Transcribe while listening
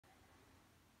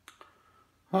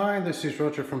Hi, this is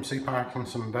Roger from C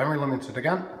Parkinson Very Limited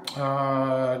again.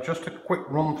 Just a quick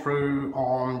run through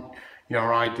on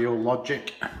your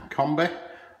idealogic combi.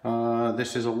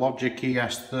 This is a Logic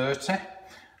es30.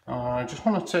 I just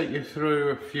want to take you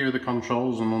through a few of the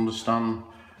controls and understand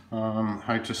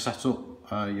how to set up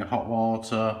your hot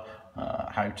water,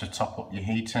 how to top up your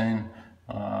heating,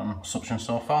 such and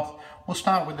so forth. We'll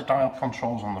start with the dial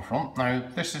controls on the front. Now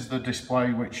this is the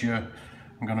display which you're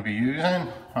going to be using.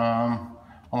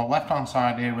 On the left hand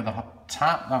side here with a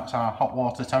tap, that's our hot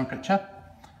water temperature,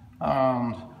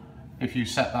 and if you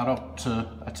set that up to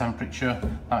a temperature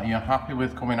that you're happy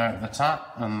with coming out of the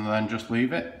tap and then just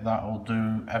leave it, that will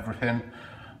do everything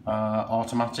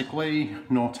automatically.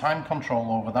 No time control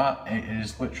over that. It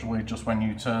is literally just when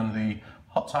you turn the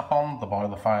hot tap on, the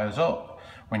boiler fires up.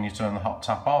 When you turn the hot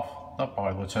tap off, the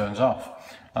boiler turns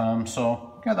off.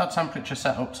 So get that temperature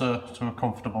set up to a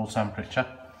comfortable temperature.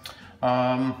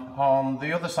 On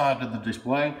the other side of the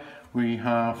display we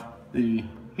have the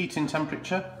heating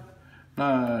temperature.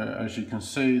 Now as you can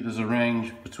see, there's a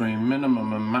range between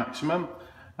minimum and maximum,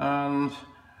 and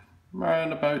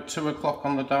around about 2 o'clock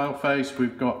on the dial face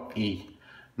we've got E.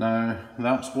 Now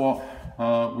that's what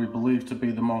we believe to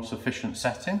be the most efficient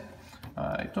setting.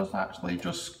 It does actually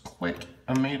just click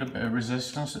and meet a bit of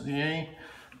resistance at the E.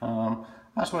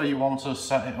 That's where you want to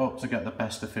set it up to get the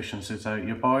best efficiency out of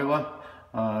your boiler.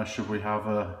 Should we have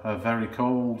a very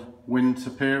cold winter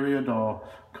period or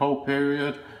cold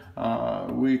period,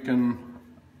 we can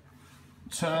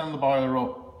turn the boiler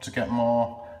up to get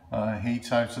more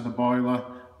heat out of the boiler.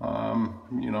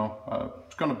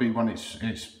 It's going to be when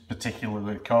it's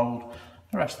particularly cold.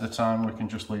 The rest of the time we can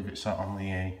just leave it set on the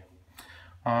E.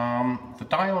 The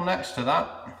dial next to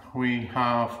that, we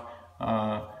have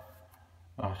a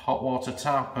hot water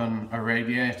tap and a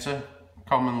radiator,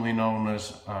 commonly known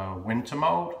as winter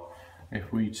mode.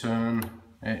 If we turn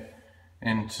it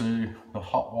into the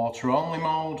hot water only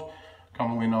mode,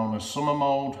 commonly known as summer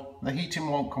mode, the heating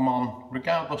won't come on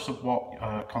regardless of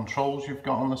what controls you've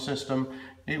got on the system.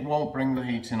 It won't bring the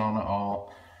heating on at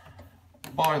all.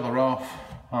 Boiler off,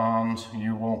 and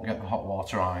you won't get the hot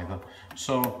water either.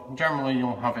 So generally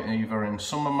you'll have it either in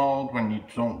summer mode when you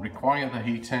don't require the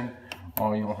heating,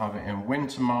 or you'll have it in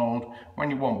winter mode when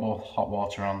you want both hot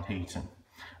water and heating.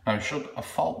 Now should a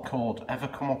fault code ever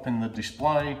come up in the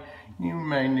display, you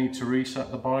may need to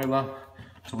reset the boiler,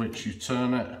 to which you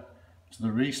turn it to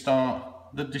the restart.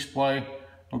 The display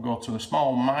will go to a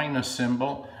small minus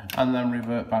symbol and then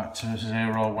revert back to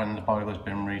 0 when the boiler's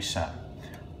been reset.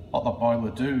 What the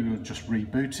boiler will just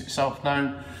reboot itself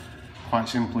now, quite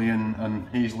simply and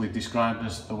easily described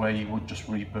as the way you would just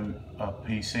reboot a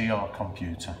PC or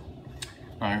computer.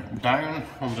 Now down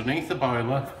underneath the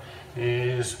boiler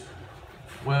is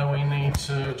where we need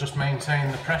to just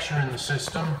maintain the pressure in the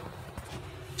system.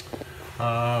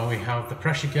 We have the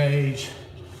pressure gauge,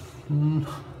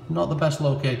 not the best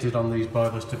located on these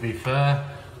boilers to be fair,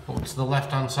 but to the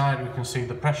left hand side we can see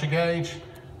the pressure gauge.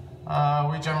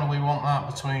 We generally want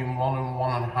that between 1 and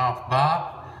 1.5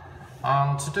 bar,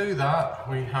 and to do that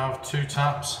we have 2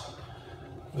 taps,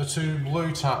 the 2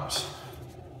 blue taps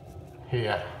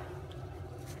here.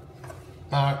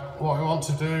 Now what we want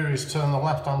to do is turn the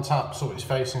left hand tap so it's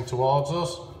facing towards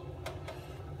us,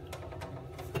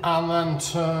 and then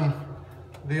turn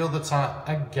the other tap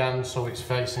again so it's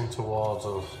facing towards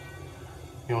us.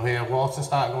 You'll hear water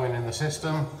start going in the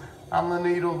system and the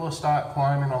needle will start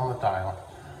climbing on the dial.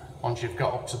 Once you've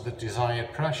got up to the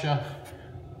desired pressure,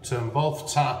 turn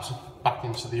both taps back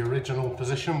into the original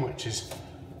position, which is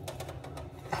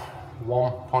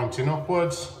one pointing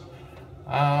upwards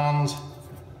and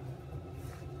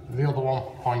the other one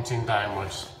pointing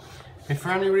downwards. If for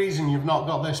any reason you've not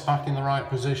got this back in the right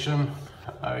position,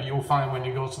 you'll find when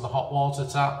you go to the hot water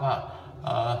tap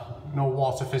that no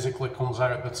water physically comes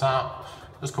out the tap.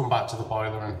 Just come back to the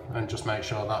boiler and just make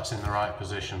sure that's in the right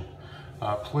position.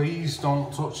 Please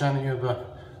don't touch any of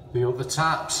the other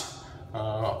taps,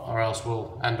 or else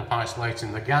we'll end up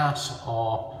isolating the gas,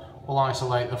 or we'll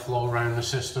isolate the flow around the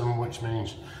system, which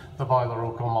means the boiler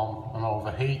will come on and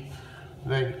overheat.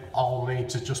 They all need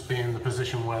to just be in the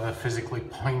position where they're physically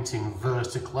pointing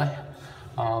vertically,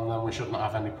 and then we shouldn't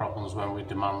have any problems when we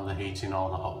demand the heating or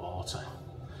the hot water.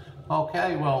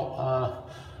 Okay, well,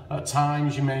 at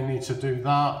times you may need to do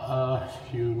that.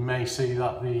 You may see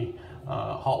that the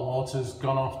hot water's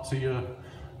gone off to your,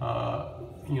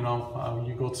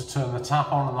 you go to turn the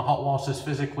tap on and the hot water's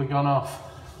physically gone off.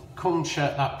 Come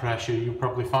check that pressure. You'll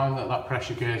probably find that that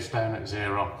pressure gauge is down at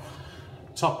 0.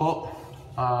 Top up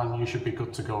and you should be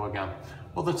good to go again.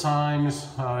 Other times,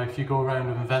 if you go around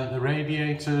and vent the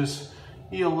radiators,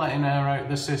 you're letting air out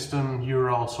the system, you're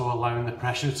also allowing the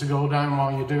pressure to go down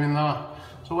while you're doing that.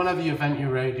 So whenever you vent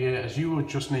your radiators, you would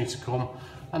just need to come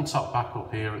and top back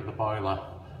up here at the boiler.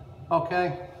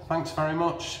 Okay, thanks very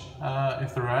much.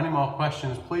 If there are any more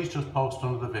questions, please just post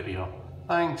under the video.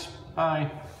 Thanks, bye.